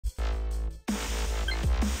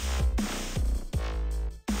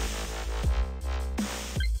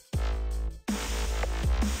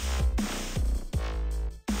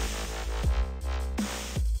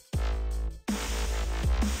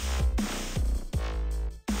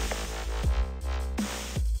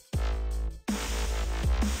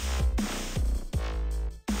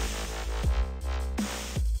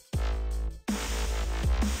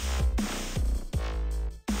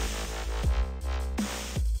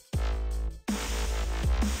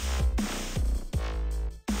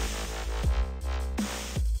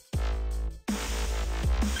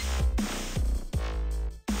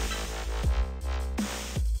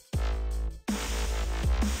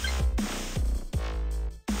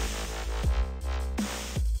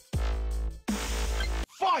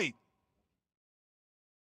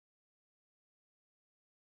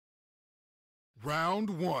Round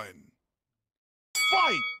one.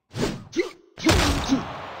 Fight!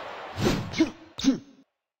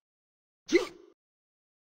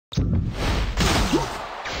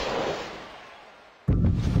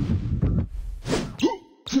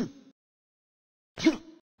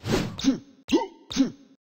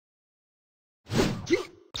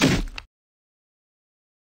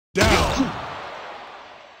 Down!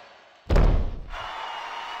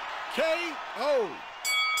 KO!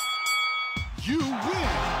 You win!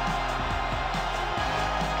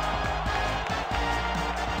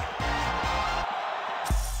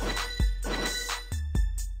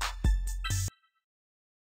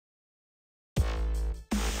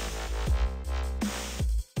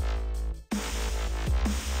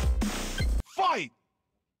 Fight!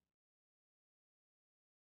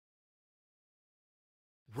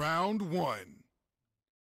 Round one.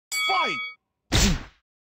 Fight!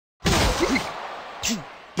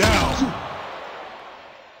 Down!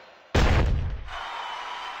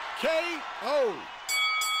 KO!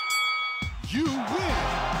 You win!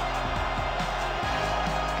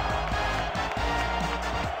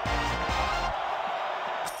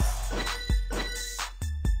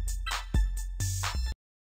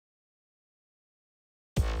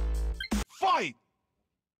 Fight!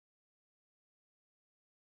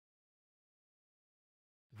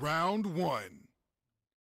 Round one.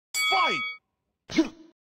 Fight!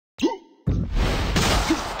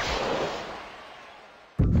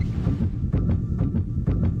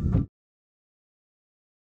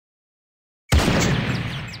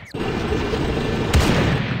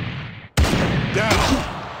 Down!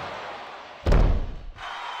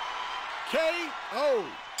 KO!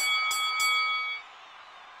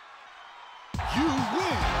 You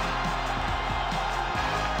win!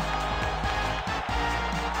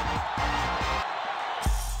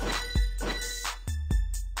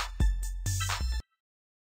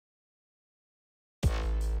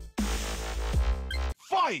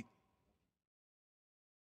 Fight!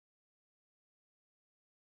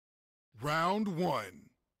 Round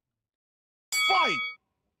one. Fight!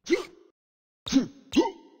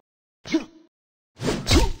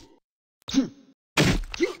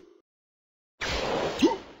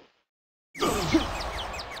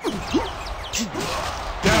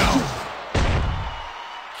 Down!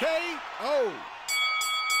 KO!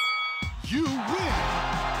 You win!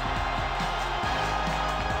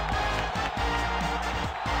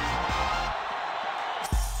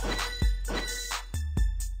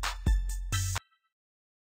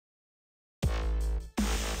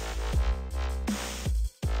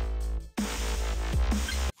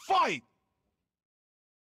 Fight!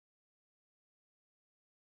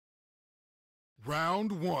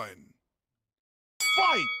 Round one.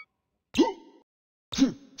 Fight!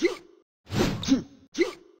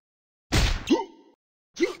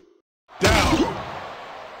 Down!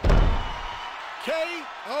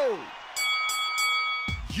 KO!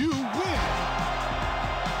 You win!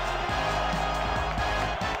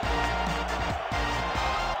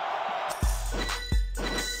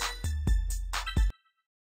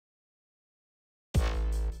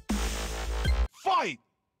 Fight!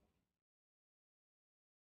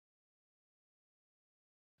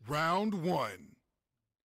 Round one.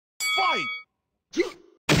 Fight!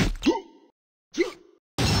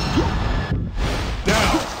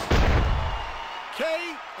 Down!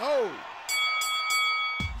 KO!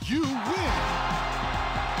 You win!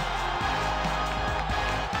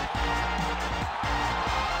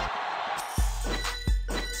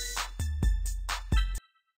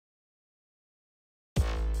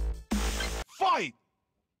 Fight!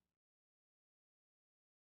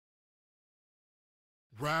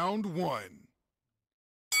 Round one.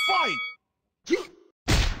 Fight!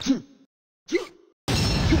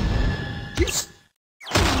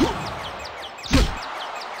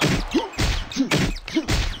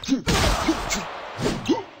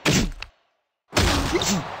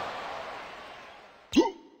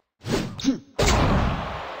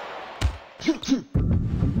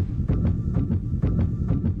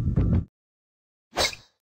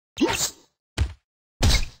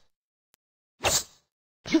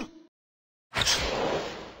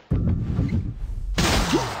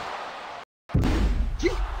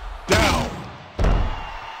 Down!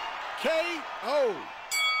 KO!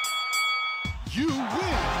 You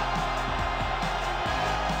win!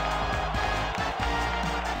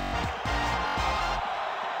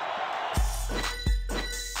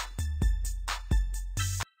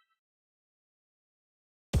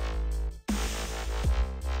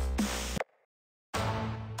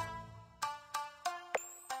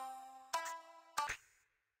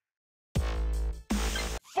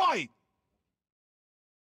 Fight!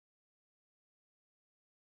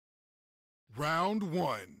 Round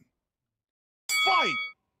one. Fight!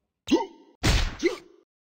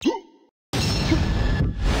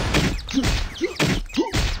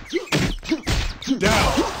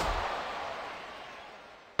 Down!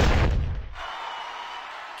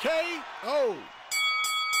 KO!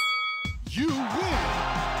 You win!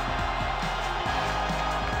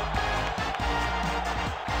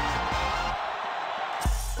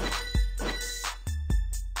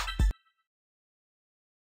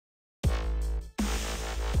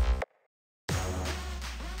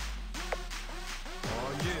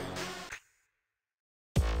 Oh yeah!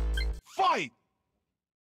 Fight!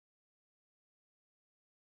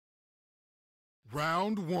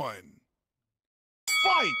 Round one.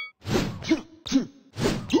 Fight!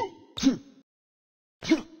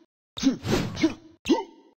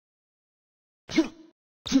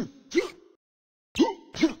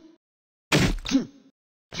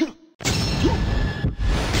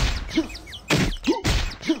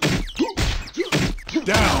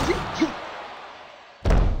 Down!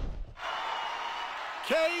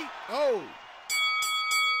 KO!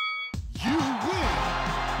 You win!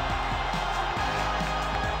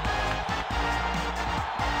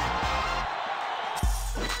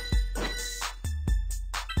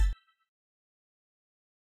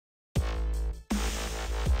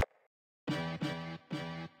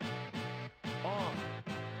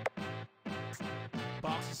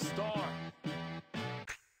 Boxer star.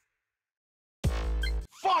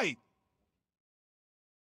 Fight!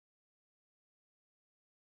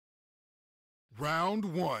 Round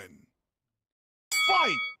one.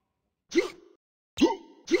 Fight!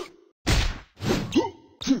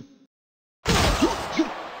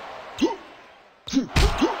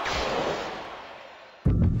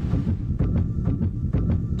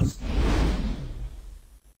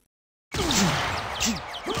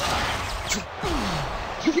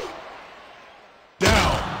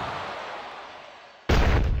 Down!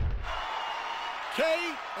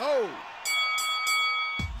 KO!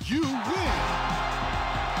 You win!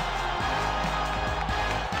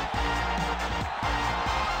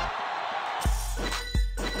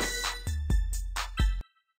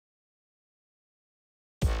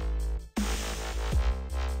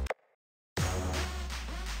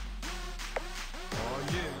 Oh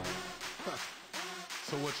yeah.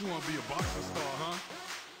 So what, you want to be a boxing star, huh?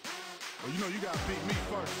 Well, you know you gotta beat me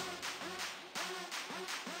first.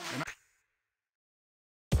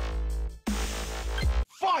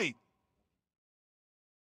 Fight!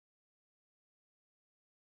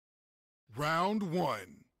 Round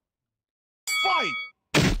one. Fight!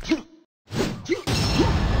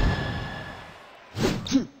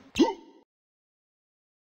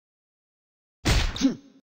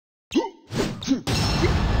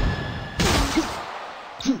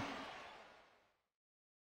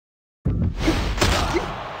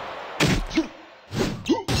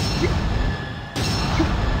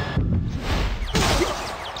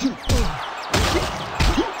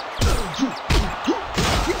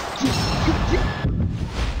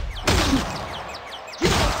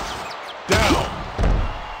 Down!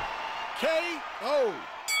 KO!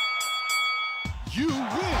 You win!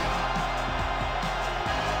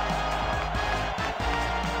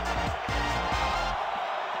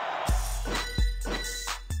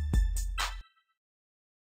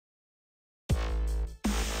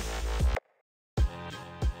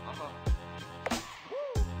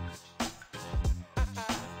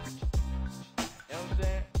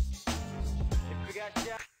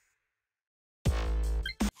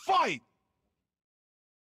 Fight!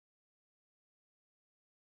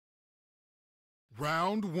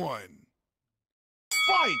 Round one.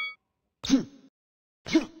 Fight!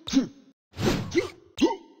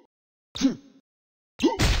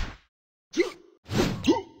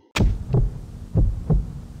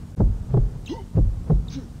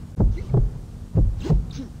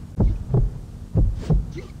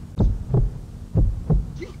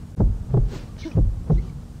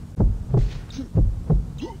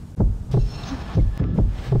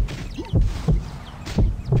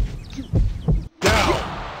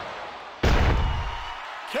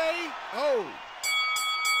 KO!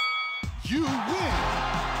 You win!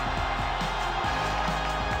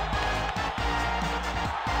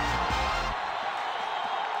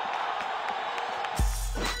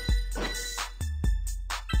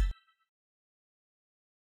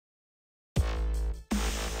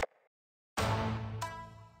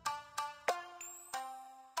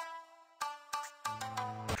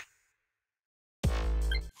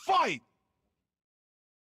 Fight!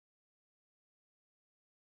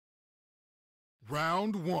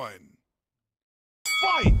 Round one.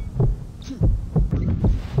 Fight!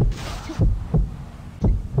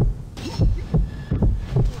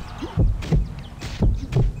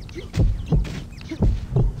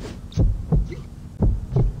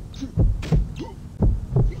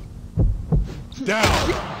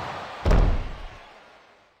 Down.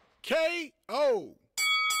 KO.